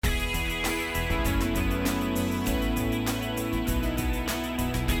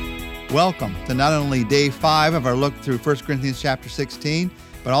Welcome to not only day 5 of our look through 1 Corinthians chapter 16,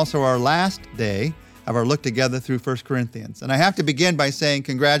 but also our last day of our look together through 1 Corinthians. And I have to begin by saying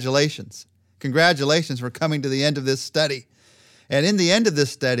congratulations. Congratulations for coming to the end of this study. And in the end of this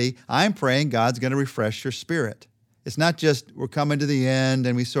study, I'm praying God's going to refresh your spirit. It's not just we're coming to the end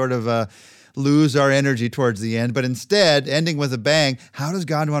and we sort of lose our energy towards the end, but instead, ending with a bang, how does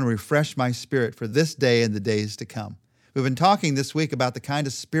God want to refresh my spirit for this day and the days to come? We've been talking this week about the kind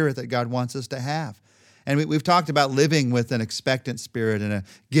of spirit that God wants us to have. And we've talked about living with an expectant spirit and a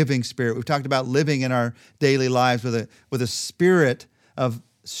giving spirit. We've talked about living in our daily lives with a spirit of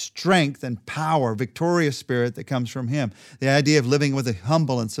strength and power, victorious spirit that comes from Him. The idea of living with a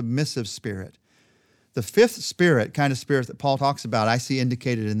humble and submissive spirit. The fifth spirit, kind of spirit that Paul talks about, I see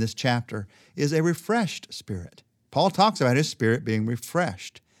indicated in this chapter, is a refreshed spirit. Paul talks about his spirit being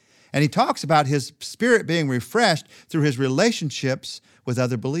refreshed. And he talks about his spirit being refreshed through his relationships with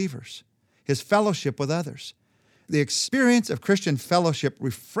other believers, his fellowship with others. The experience of Christian fellowship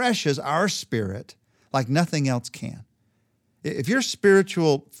refreshes our spirit like nothing else can. If your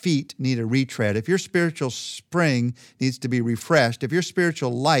spiritual feet need a retread, if your spiritual spring needs to be refreshed, if your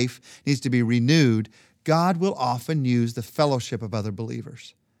spiritual life needs to be renewed, God will often use the fellowship of other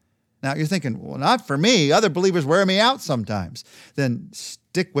believers. Now, you're thinking, well, not for me. Other believers wear me out sometimes. Then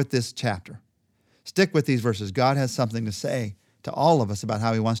stick with this chapter. Stick with these verses. God has something to say to all of us about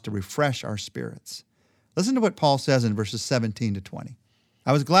how He wants to refresh our spirits. Listen to what Paul says in verses 17 to 20.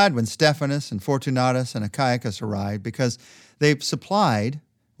 I was glad when Stephanas and Fortunatus and Achaicus arrived because they supplied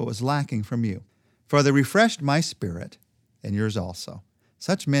what was lacking from you. For they refreshed my spirit and yours also.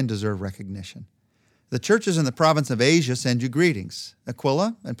 Such men deserve recognition. The churches in the province of Asia send you greetings.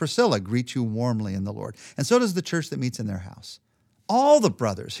 Aquila and Priscilla greet you warmly in the Lord, and so does the church that meets in their house. All the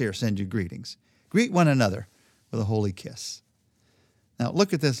brothers here send you greetings. Greet one another with a holy kiss. Now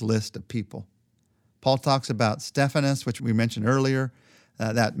look at this list of people. Paul talks about Stephanas, which we mentioned earlier,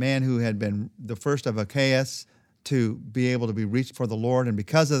 that man who had been the first of Achaeus to be able to be reached for the Lord, and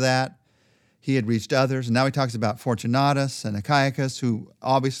because of that, he had reached others. And now he talks about Fortunatus and Achaicus, who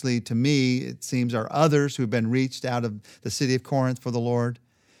obviously, to me, it seems are others who've been reached out of the city of Corinth for the Lord.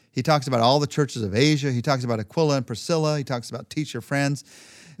 He talks about all the churches of Asia. He talks about Aquila and Priscilla. He talks about teacher friends.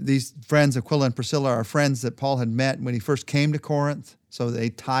 These friends, Aquila and Priscilla, are friends that Paul had met when he first came to Corinth. So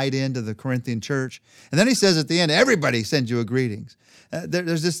they tied into the Corinthian church. And then he says at the end, everybody sends you a greetings.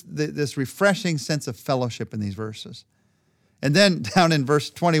 There's this refreshing sense of fellowship in these verses. And then down in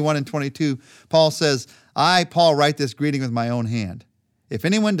verse 21 and 22, Paul says, I, Paul, write this greeting with my own hand. If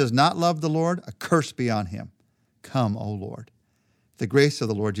anyone does not love the Lord, a curse be on him. Come, O Lord. The grace of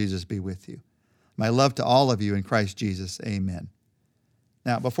the Lord Jesus be with you. My love to all of you in Christ Jesus. Amen.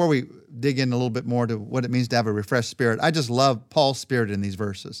 Now, before we dig in a little bit more to what it means to have a refreshed spirit, I just love Paul's spirit in these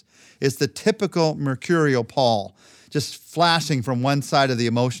verses. It's the typical mercurial Paul, just flashing from one side of the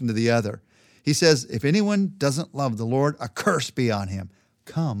emotion to the other. He says, if anyone doesn't love the Lord, a curse be on him.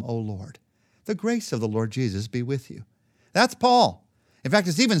 Come, O Lord. The grace of the Lord Jesus be with you. That's Paul. In fact,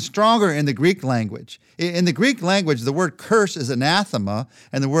 it's even stronger in the Greek language. In the Greek language, the word curse is anathema,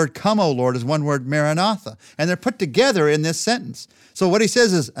 and the word come, O Lord, is one word, maranatha. And they're put together in this sentence. So what he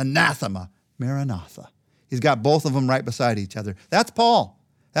says is anathema, maranatha. He's got both of them right beside each other. That's Paul.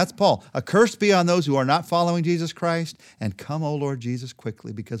 That's Paul. A curse be on those who are not following Jesus Christ, and come, O Lord Jesus,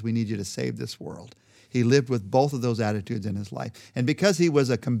 quickly, because we need you to save this world. He lived with both of those attitudes in his life. And because he was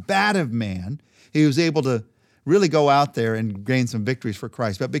a combative man, he was able to really go out there and gain some victories for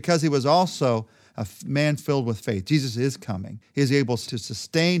Christ. But because he was also a man filled with faith, Jesus is coming. He is able to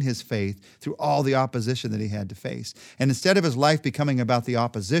sustain his faith through all the opposition that he had to face. And instead of his life becoming about the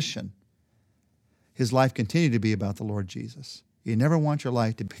opposition, his life continued to be about the Lord Jesus. You never want your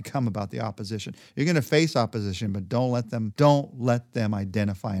life to become about the opposition. You're going to face opposition, but don't let them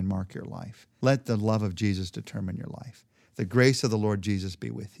identify and mark your life. Let the love of Jesus determine your life. The grace of the Lord Jesus be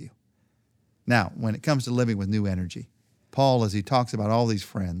with you. Now, when it comes to living with new energy, Paul, as he talks about all these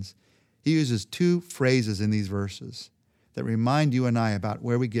friends, he uses two phrases in these verses that remind you and I about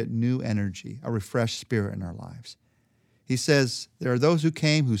where we get new energy, a refreshed spirit in our lives. He says, there are those who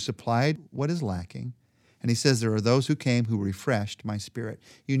came who supplied what is lacking, and he says, there are those who came who refreshed my spirit.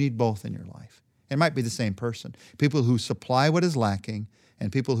 You need both in your life. It might be the same person. People who supply what is lacking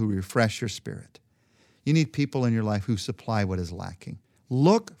and people who refresh your spirit. You need people in your life who supply what is lacking.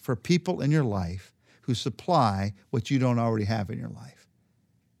 Look for people in your life who supply what you don't already have in your life.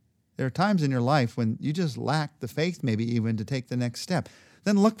 There are times in your life when you just lack the faith maybe even to take the next step.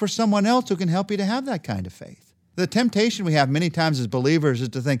 Then look for someone else who can help you to have that kind of faith. The temptation we have many times as believers is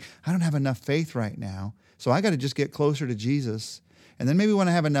to think, I don't have enough faith right now, so I got to just get closer to Jesus And then maybe when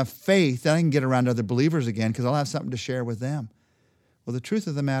I have enough faith, then I can get around other believers again because I'll have something to share with them. Well, the truth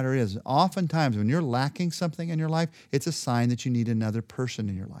of the matter is, oftentimes when you're lacking something in your life, it's a sign that you need another person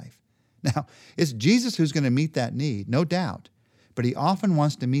in your life. Now, it's Jesus who's going to meet that need, no doubt. But he often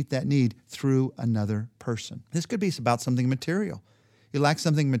wants to meet that need through another person. This could be about something material. You lack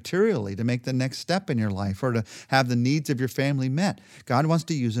something materially to make the next step in your life or to have the needs of your family met. God wants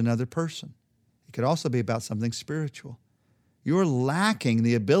to use another person. It could also be about something spiritual. You're lacking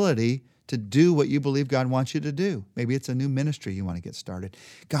the ability to do what you believe God wants you to do. Maybe it's a new ministry you want to get started.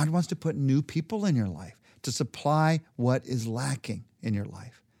 God wants to put new people in your life to supply what is lacking in your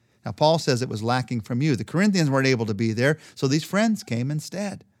life. Now, Paul says it was lacking from you. The Corinthians weren't able to be there, so these friends came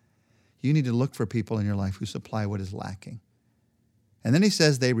instead. You need to look for people in your life who supply what is lacking. And then he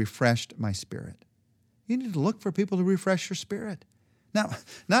says, they refreshed my spirit. You need to look for people to refresh your spirit. Now,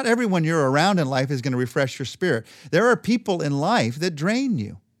 not everyone you're around in life is going to refresh your spirit. There are people in life that drain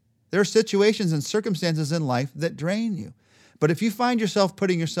you. There are situations and circumstances in life that drain you. But if you find yourself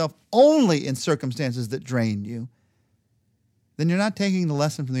putting yourself only in circumstances that drain you, then you're not taking the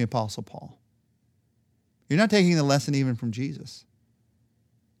lesson from the Apostle Paul. You're not taking the lesson even from Jesus.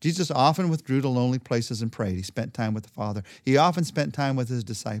 Jesus often withdrew to lonely places and prayed. He spent time with the Father. He often spent time with his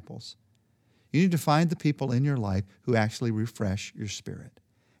disciples. You need to find the people in your life who actually refresh your spirit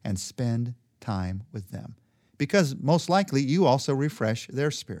and spend time with them, because most likely you also refresh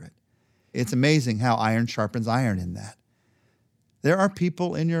their spirit. It's amazing how iron sharpens iron in that. There are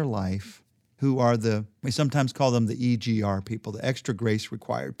people in your life who are we sometimes call them the EGR people, the extra grace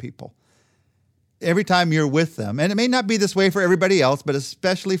required people. Every time you're with them, and it may not be this way for everybody else, but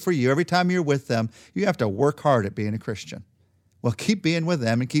especially for you, every time you're with them, you have to work hard at being a Christian. Well, keep being with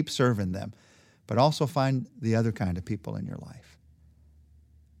them and keep serving them, but also find the other kind of people in your life.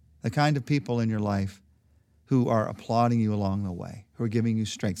 The kind of people in your life who are applauding you along the way, who are giving you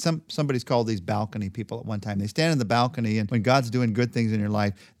strength. Somebody's called these balcony people at one time. They stand in the balcony, and when God's doing good things in your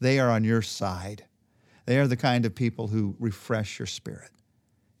life, they are on your side. They are the kind of people who refresh your spirit.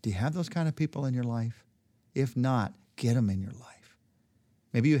 Do you have those kind of people in your life? If not, get them in your life.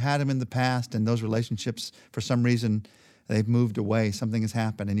 Maybe you had them in the past, and those relationships, for some reason, they've moved away. Something has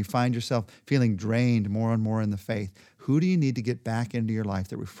happened, and you find yourself feeling drained more and more in the faith. Who do you need to get back into your life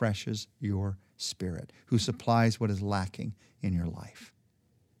that refreshes your spirit, who supplies what is lacking in your life?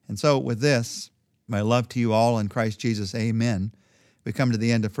 And so with this, my love to you all in Christ Jesus, amen. We come to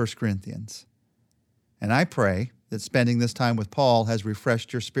the end of 1 Corinthians. And I pray that spending this time with Paul has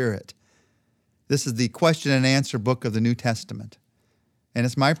refreshed your spirit. This is the question and answer book of the New Testament. And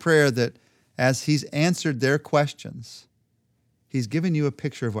it's my prayer that as he's answered their questions, he's given you a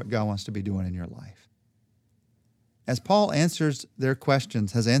picture of what God wants to be doing in your life. As Paul has answered their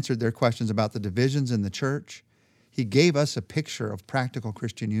questions about the divisions in the church, he gave us a picture of practical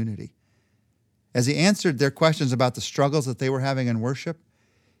Christian unity. As he answered their questions about the struggles that they were having in worship,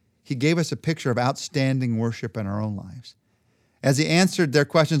 he gave us a picture of outstanding worship in our own lives. As he answered their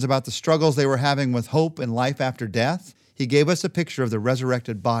questions about the struggles they were having with hope and life after death, he gave us a picture of the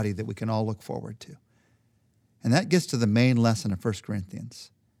resurrected body that we can all look forward to. And that gets to the main lesson of 1 Corinthians.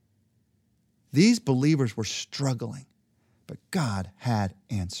 These believers were struggling, but God had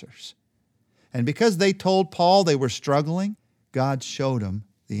answers. And because they told Paul they were struggling, God showed them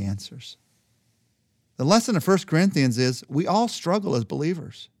the answers. The lesson of 1 Corinthians is we all struggle as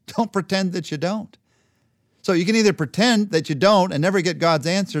believers. Don't pretend that you don't. So you can either pretend that you don't and never get God's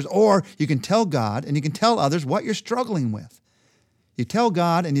answers, or you can tell God and you can tell others what you're struggling with. You tell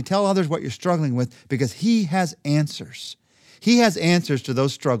God and you tell others what you're struggling with because he has answers. He has answers to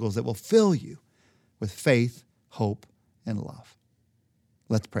those struggles that will fill you with faith, hope, and love.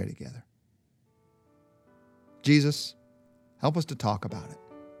 Let's pray together. Jesus, help us to talk about it.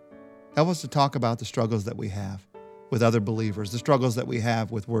 Help us to talk about the struggles that we have with other believers, the struggles that we have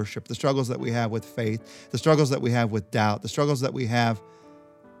with worship, the struggles that we have with faith, the struggles that we have with doubt, the struggles that we have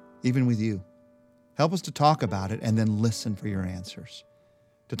even with you. Help us to talk about it and then listen for your answers.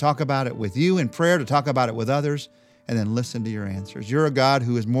 To talk about it with you in prayer, to talk about it with others, and then listen to your answers. You're a God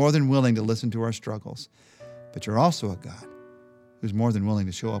who is more than willing to listen to our struggles, but you're also a God who's more than willing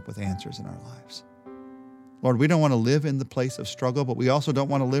to show up with answers in our lives. Lord, we don't want to live in the place of struggle, but we also don't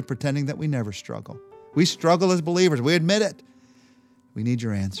want to live pretending that we never struggle. We struggle as believers. We admit it. We need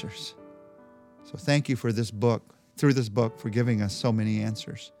your answers. So thank you for this book, through this book, for giving us so many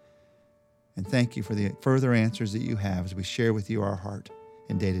answers. And thank you for the further answers that you have as we share with you our heart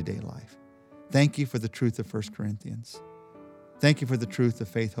in day-to-day life. Thank you for the truth of 1 Corinthians. Thank you for the truth of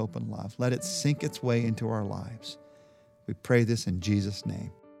faith, hope, and love. Let it sink its way into our lives. We pray this in Jesus'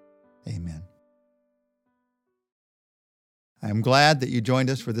 name. Amen. I'm glad that you joined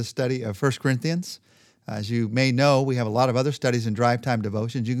us for this study of 1 Corinthians. As you may know, we have a lot of other studies in Drive Time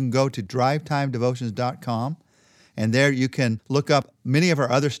Devotions. You can go to drivetimedevotions.com, and there you can look up many of our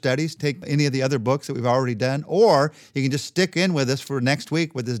other studies, take any of the other books that we've already done, or you can just stick in with us for next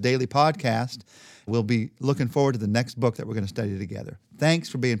week with this daily podcast. We'll be looking forward to the next book that we're going to study together. Thanks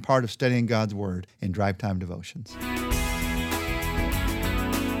for being part of studying God's Word in Drive Time Devotions.